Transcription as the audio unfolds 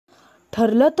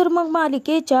ठरलं तर मग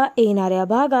मालिकेच्या येणाऱ्या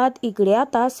भागात इकडे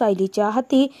आता सायलीच्या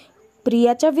हाती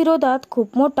प्रियाच्या विरोधात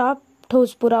खूप मोठा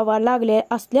ठोस पुरावा लागले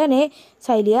असल्याने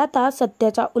सायली आता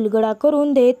सत्याचा उलगडा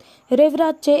करून देत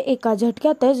रविराजचे एका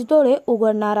झटक्यातच डोळे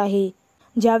उघडणार आहे।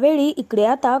 ज्यावेळी इकडे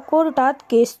आता कोर्टात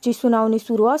केसची सुनावणी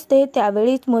सुरू असते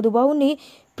त्यावेळीच मधुभाऊंनी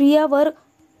प्रियावर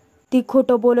ती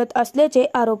खोटं बोलत असल्याचे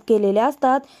आरोप केलेले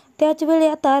असतात। त्याच वेळी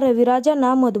आता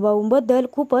रविराजांना मधुभाऊंबद्दल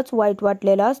खूपच वाईट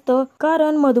वाटलेलं असतं,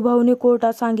 कारण मधुभाऊंनी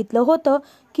कोर्टात सांगितलं होतं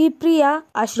की प्रिया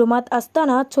आश्रमात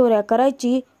असताना चोऱ्या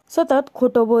करायची, सतत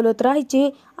खोटं बोलत राहायची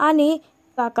आणि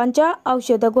काकांच्या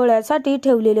औषध गोळ्यासाठी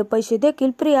ठेवलेले पैसे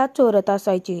देखील प्रिया चोरत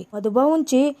असायची।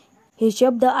 मधुभाऊंची हे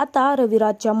शब्द आता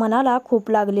रविराजच्या मनाला खूप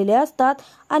लागलेले असतात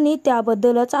आणि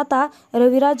त्याबद्दलच आता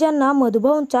रविराजांना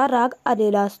मधुभाऊंचा राग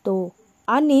आलेला असतो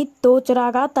आणि तोच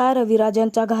राग आता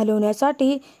रविराजांचा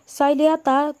घालवण्यासाठी सायली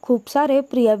आता खूप सारे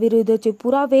प्रिया विरुद्धचे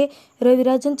पुरावे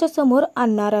रविराजांच्या समोर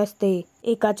आणणार असते।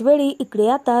 एकाच वेळी इकडे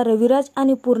आता रविराज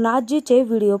आणि पूर्णा आजीचे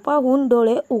व्हिडिओ पाहून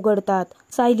डोळे उघडतात।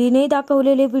 सायलीने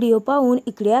दाखवलेले व्हिडिओ पाहून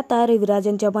इकडे आता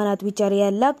रविराजांच्या मनात विचार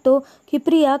यायला लागतो की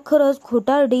प्रिया खरंच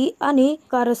खोटारडी आणि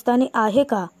कारस्थानी आहे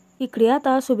का। इकडे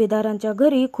आता सुभेदारांच्या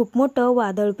घरी खूप मोठं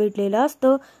वादळ पेटलेलं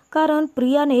असतं, कारण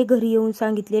प्रियाने घरी येऊन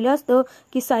सांगितलेलं असतं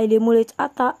की सायलीमुळेच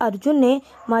आता अर्जुनने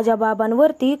माझ्या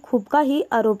बाबांवरती खूप काही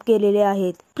आरोप केलेले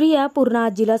आहेत। प्रिया पूर्णा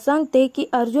आजीला सांगते की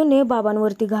अर्जुनने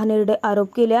बाबांवरती घाणेरडे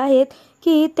आरोप केले आहेत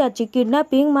की त्याची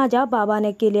किडनॅपिंग माझ्या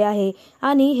बाबाने केले आहे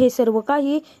आणि हे सर्व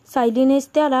काही सायलीनेच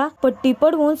त्याला पट्टी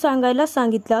पडवून सांगायला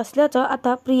सांगितलं असल्याचं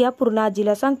आता प्रिया पूर्णा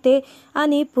आजीला सांगते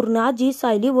आणि पूर्णा आजी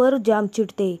सायलीवर जाम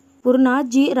चिडते। पूर्णा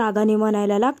आजी रागाने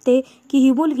म्हणायला लागते की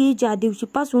ही मुलगी ज्या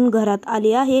दिवशीपासून घरात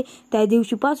आली आहे त्या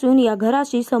दिवशीपासून या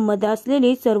घराशी संबंध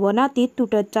असलेली सर्व नाती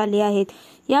तुटत चालली आहेत।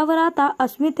 यावर आता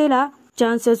अस्मितेला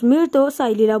चान्सच मिळतो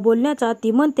सायलीला बोलण्याचा।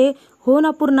 ती म्हणते, हो ना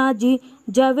पूर्णा आजी,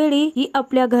 ज्यावेळी ही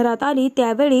आपल्या घरात आली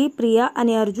त्यावेळी प्रिया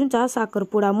आणि अर्जुनचा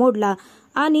साखरपुडा मोडला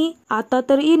आणि आता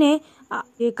तर हिने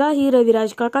एकाही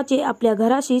रविराज काकाचे आपल्या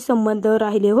घराशी संबंध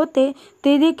राहिले होते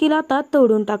ते देखील आता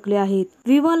तोडून टाकले आहेत।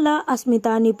 विमलला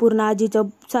अस्मिता आणि पूर्णा आजीचं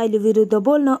सायली विरुद्ध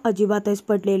बोलणं अजिबातच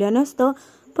पटलेलं नसतं,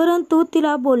 परंतु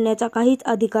तिला बोलण्याचा काहीच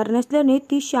अधिकार नसल्याने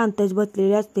ती शांतच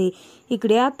बसलेली असते।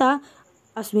 इकडे आता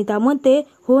अस्मिता म्हणते,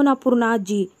 हो ना पूर्णा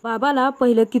आजी, बाबाला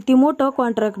पहिलं किती मोठं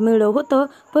कॉन्ट्रॅक्ट मिळलं होतं,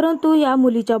 परंतु या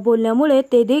मुलीच्या बोलण्यामुळे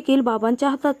ते देखील बाबांच्या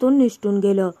हातातून निसटून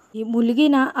गेलं। ही मुलगी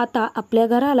ना आता आपल्या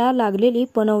घराला लागलेली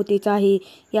पनवतीच आहे।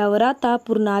 यावर आता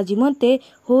पूर्णा आजी म्हणते,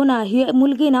 हो ना, ही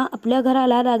मुलगी ना आपल्या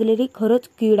घराला लागलेली खरंच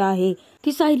कीड आहे।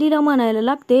 ती सायलीला म्हणायला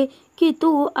लागते की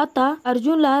तू आता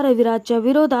अर्जुनला रविराजच्या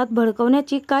विरोधात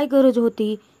भडकवण्याची काय गरज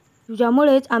होती,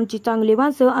 तुझ्यामुळेच आमची चांगली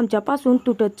माणसं आमच्यापासून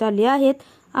तुटत चालली आहेत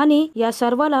आणि या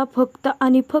सर्वाला फक्त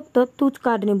आणि फक्त तूच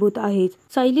कारणीभूत आहेस।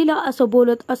 सायलीला असं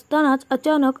बोलत असतानाच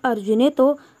अचानक अर्जुन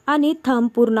येतो आणि थांब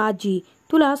पूर्णा आजी,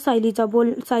 तुला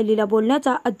सायलीला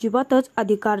बोलण्याचा अजिबातच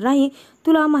अधिकार नाही।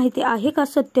 तुला माहिती आहे का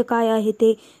सत्य काय आहे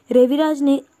ते?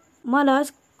 रविराजने मला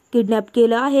किडनॅप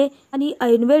केलं आहे आणि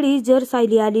ऐनवेळी जर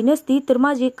सायली आली नसती तर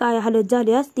माझी काय हालत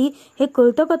झाली असती हे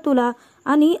कळतं का तुला?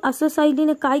 आणि असं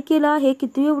सायलीने काय केलं आहे की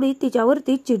तू एवढी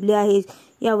तिच्यावरती चिडली आहेस?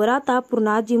 यावर आता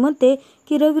पूर्णा आजी म्हणते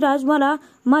की रविराज मला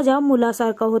माझ्या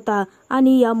मुलासारखा होता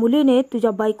आणि या मुलीने,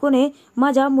 तुझ्या बायकोने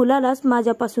माझ्या मुलालाच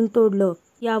माझ्यापासून तोडलं।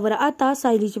 यावर आता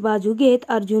सायलीची बाजू घेत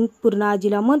अर्जुन पूर्णा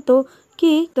आजीला म्हणतो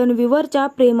की तन्वीवरच्या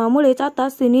प्रेमामुळेच आता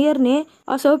सिनियरने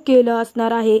असं केलं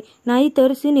असणार आहे,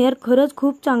 नाहीतर सिनियर खरंच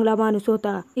खूप चांगला माणूस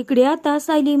होता। इकडे आता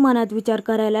सायली मनात विचार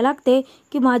करायला लागते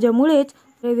की माझ्यामुळेच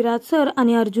रविराज सर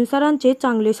आणि अर्जुन सरांचे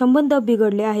चांगले संबंध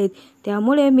बिघडले आहेत,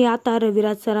 त्यामुळे मी आता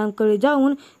रविराज सरांकडे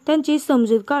जाऊन त्यांची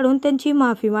समजूत काढून त्यांची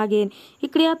माफी मागेन।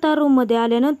 इकडे आता रूम मध्ये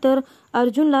आल्यानंतर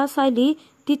अर्जुनला सायली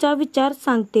तिचा विचार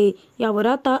सांगते। यावर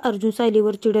आता अर्जुन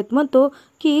सायलीवर चिडत म्हणतो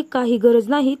की काही गरज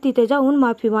नाही तिथे जाऊन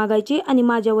माफी मागायची आणि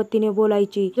माझ्या वतीने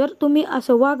बोलायची, जर तुम्ही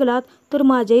असं वागलात तर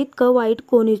माझ्या इतकं वाईट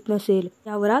कोणीच नसेल।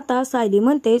 यावर आता सायली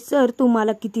म्हणते, सर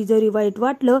तुम्हाला किती जरी वाईट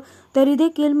वाटलं तरी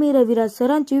देखील मी रविराज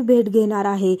सरांची भेट घेणार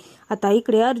आहे। आता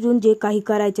इकडे अर्जुन जे काही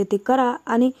करायचे ते करा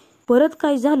आणि परत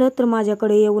काही झालं तर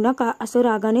माझ्याकडे येऊ नका, असं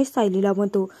रागाने सायलीला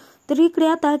म्हणतो। तर इकडे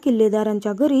आता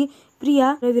किल्लेदारांच्या घरी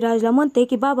प्रिया रविराजला म्हणते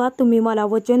की बाबा तुम्ही मला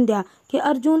वचन द्या की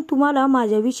अर्जुन तुम्हाला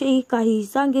माझ्याविषयी काहीही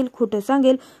सांगेल, खोटं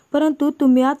सांगेल, परंतु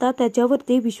तुम्ही आता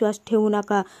त्याच्यावरती विश्वास ठेवू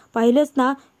नका। पाहिलंच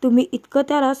ना, तुम्ही इतकं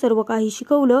त्याला सर्व काही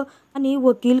शिकवलं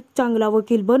आणि चांगला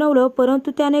वकील बनवलं,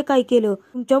 परंतु त्याने काय केलं,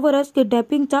 तुमच्यावरच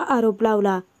किडनॅपिंगचा आरोप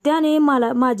लावला। त्याने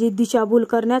माझी दिशाभूल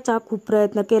करण्याचा खूप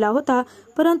प्रयत्न केला होता,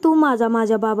 परंतु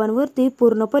माझ्या बाबांवरती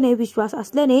पूर्णपणे विश्वास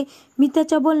असल्याने मी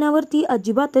त्याच्या बोलण्यावरती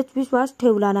अजिबातच विश्वास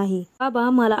ठेवला नाही। बाबा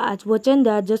मला आज वचन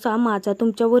द्या, जसा माझा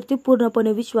तुमच्यावरती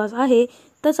पूर्णपणे विश्वास आहे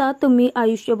तसा तुम्ही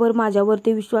आयुष्यभर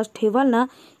माझ्यावरती विश्वास ठेवाल ना?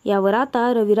 यावर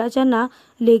आता रविराजांना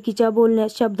लेकीच्या बोलण्या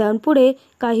शब्दांपुढे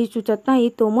काही सुचत नाही.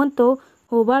 तो म्हणतो,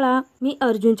 हो बाळा, मी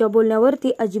अर्जुनच्या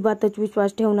बोलण्यावरती अजिबातच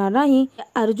विश्वास ठेवणार नाही.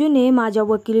 अर्जुनने माझ्या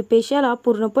वकिली पेशाला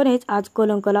पूर्णपणेच आज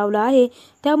कलंक लावला आहे,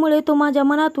 त्यामुळे तो माझ्या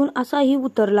मनातून असाही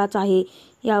उतरलाच आहे.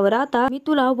 यावर आता मी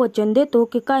तुला वचन देतो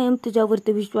की कायम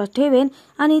तुझ्यावरती विश्वास ठेवेन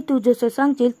आणि तू जसं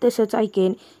सांगशील तसंच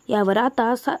ऐकेन. यावर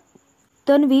आता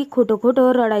तन्वी खोटं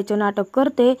खोटं रडायचं नाटक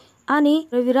करते आणि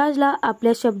रविराजला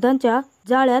आपल्या शब्दांच्या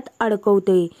जाळ्यात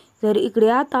अडकवते. तर इकडे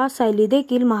आता सायली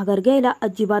देखील माघार घ्यायला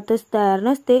अजिबातच तयार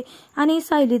नसते आणि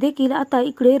सायली देखील आता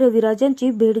इकडे रविराजांची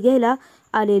भेट घ्यायला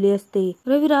आलेली असते.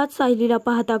 रविराज सायलीला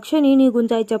पाहता क्षणी निघून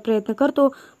जायचा प्रयत्न करतो,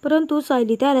 परंतु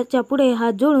सायली त्याच्या पुढे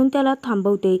हात जोडून त्याला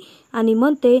थांबवते आणि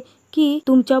म्हणते की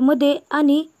तुमच्यामध्ये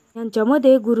आणि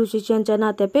यांच्यामध्ये गुरु शिष्यांच्या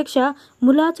नात्यापेक्षा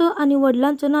मुलाचं आणि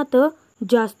वडिलांचं नातं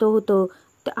जास्त होतं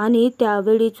आणि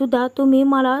त्यावेळी सुद्धा तुम्ही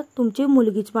मला तुमची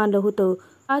मुलगीच मानलं होतं.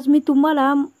 आज मी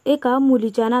तुम्हाला एका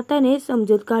मुलीच्या नात्याने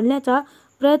समजूत काढण्याचा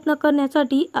प्रयत्न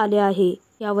करण्यासाठी आले आहे.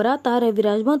 यावर आता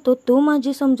रविराज म्हणतो, तू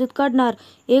माझी समजूत काढणार?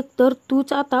 एक तर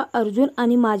तूच आता अर्जुन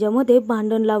आणि माझ्यामध्ये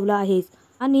भांडण लावलं आहेस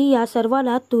आणि या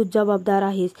सर्वाला तूच जबाबदार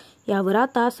आहेस. यावर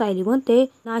आता सायली म्हणते,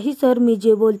 नाही सर, मी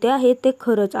जे बोलते आहे ते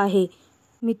खरंच आहे.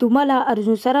 मी तुम्हाला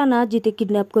अर्जुन सरांना जिथे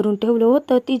किडनॅप करून ठेवलं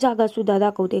होतं ती जागा सुद्धा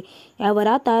दाखवते. यावर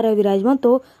आता रविराज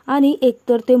म्हणतो, आणि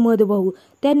एकतर ते मधभाऊ,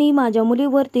 त्यांनी माझ्या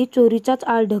मुलीवरती चोरीचाच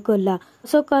आळ ढकलला.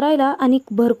 असं करायला आणि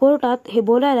भरकोर्टात हे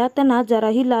बोलायला त्यांना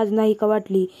जराही लाज नाही का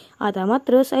वाटली? आता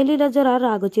मात्र सायलीला जरा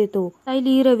रागच येतो.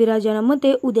 सायली रविराजांना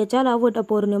म्हणते, उद्याच्याला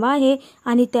वटपौर्णिमा आहे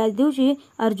आणि त्याच दिवशी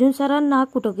अर्जुन सरांना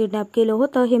कुठं किडनॅप केलं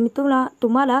होतं हे मी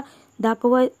तुम्हाला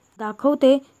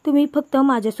दाखवते, तुम्ही फक्त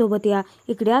माझ्यासोबत या.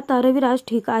 इकडे आता रविराज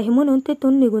ठीक आहे म्हणून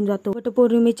तेथून निघून जातो.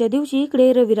 वटपौर्णिमेच्या दिवशी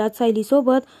इकडे रविराज सायली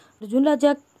सोबत अर्जुनला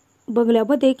ज्या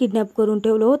बंगल्यामध्ये किडनॅप करून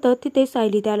ठेवलं होतं तिथे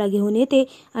सायली त्याला घेऊन येते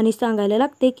आणि सांगायला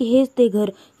लागते की हेच ते घर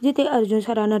जिथे अर्जुन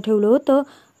सरांना ठेवलं होतं.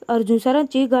 अर्जुन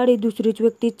सरांची गाडी दुसरीच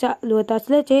व्यक्ती चालवत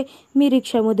असल्याचे मी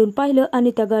रिक्षामधून पाहिलं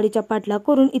आणि त्या गाडीचा पाठलाग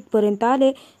करून इथपर्यंत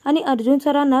आले आणि अर्जुन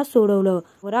सरांना सोडवलं.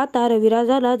 वर आता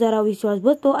रविराजाला जरा विश्वास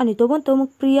बसतो आणि तो म्हणतो, मग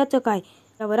प्रियाचं काय?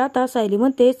 त्यावर आता सायली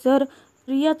म्हणते, सर,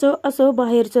 प्रियाचं असं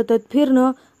बाहेर सतत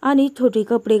फिरणं आणि छोटी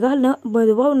कपडे घालणं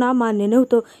मधुभाऊंना मान्य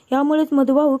नव्हतं. यामुळेच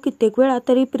मधुभाऊ कित्येक वेळा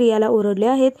तरी प्रियाला ओरडले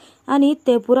आहेत आणि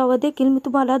ते पुरावा देखील मी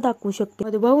तुम्हाला दाखवू शकते.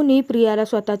 मधुभाऊंनी प्रियाला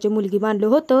स्वतःची मुलगी मानलं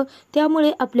होतं,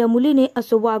 त्यामुळे आपल्या मुलीने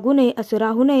असं वागू नये, असं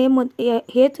राहू नये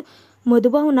हेच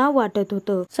मधुभाऊंना वाटत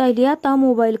होतं. सायली आता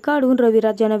मोबाईल काढून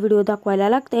रविराजांना व्हिडिओ दाखवायला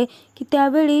लागते की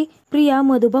त्यावेळी प्रिया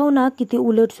मधुभाऊंना किती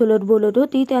उलटसुलट बोलत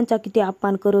होती, त्यांचा किती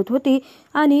अपमान करत होती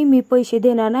आणि मी पैसे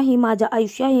देणार नाही, माझं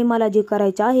आयुष्य आहे, मला जे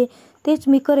करायचं आहे तेच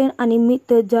मी करेन आणि मी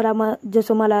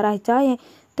जसं मला राहायचं आहे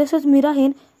तसंच मी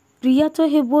राहीन. प्रियाचं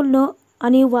हे बोलणं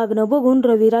आणि वागणं बघून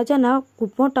रविराजांना खूप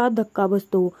मोठा धक्का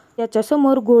बसतो.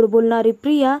 त्याच्यासमोर गोड बोलणारी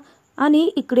प्रिया आणि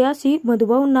इकडे अशी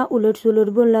मधुभाऊंना उलटसुलट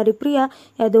बोलणारी प्रिया,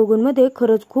 या दोघांमध्ये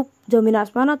खरंच खूप जमीन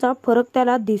आसमानाचा फरक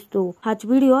त्याला दिसतो. हाच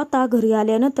व्हिडिओ आता घरी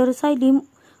आल्यानंतर सायली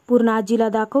पूर्ण आजीला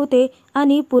दाखवते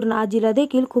आणि पूर्ण आजीला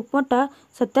देखील खूप मोठा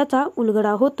सत्याचा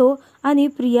उलगडा होतो आणि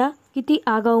प्रिया किती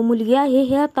आगाऊ मुलगी आहे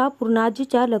हे आता पूर्ण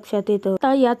आजीच्या लक्षात येतं.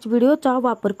 आता याच व्हिडिओचा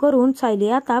वापर करून सायली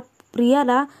आता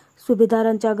प्रियाला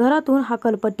सुभेदारांच्या घरातून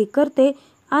हकालपट्टी करते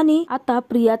आणि आता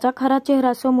प्रियाचा खरा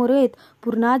चेहरा समोर येत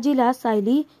पूर्ण आजीला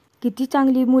सायली किती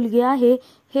चांगली मुलगी आहे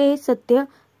हे सत्य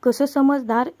कसं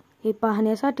समजणार हे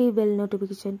पाहण्यासाठी बेल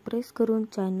नोटिफिकेशन प्रेस करून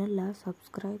चॅनलला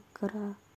सबस्क्राईब करा.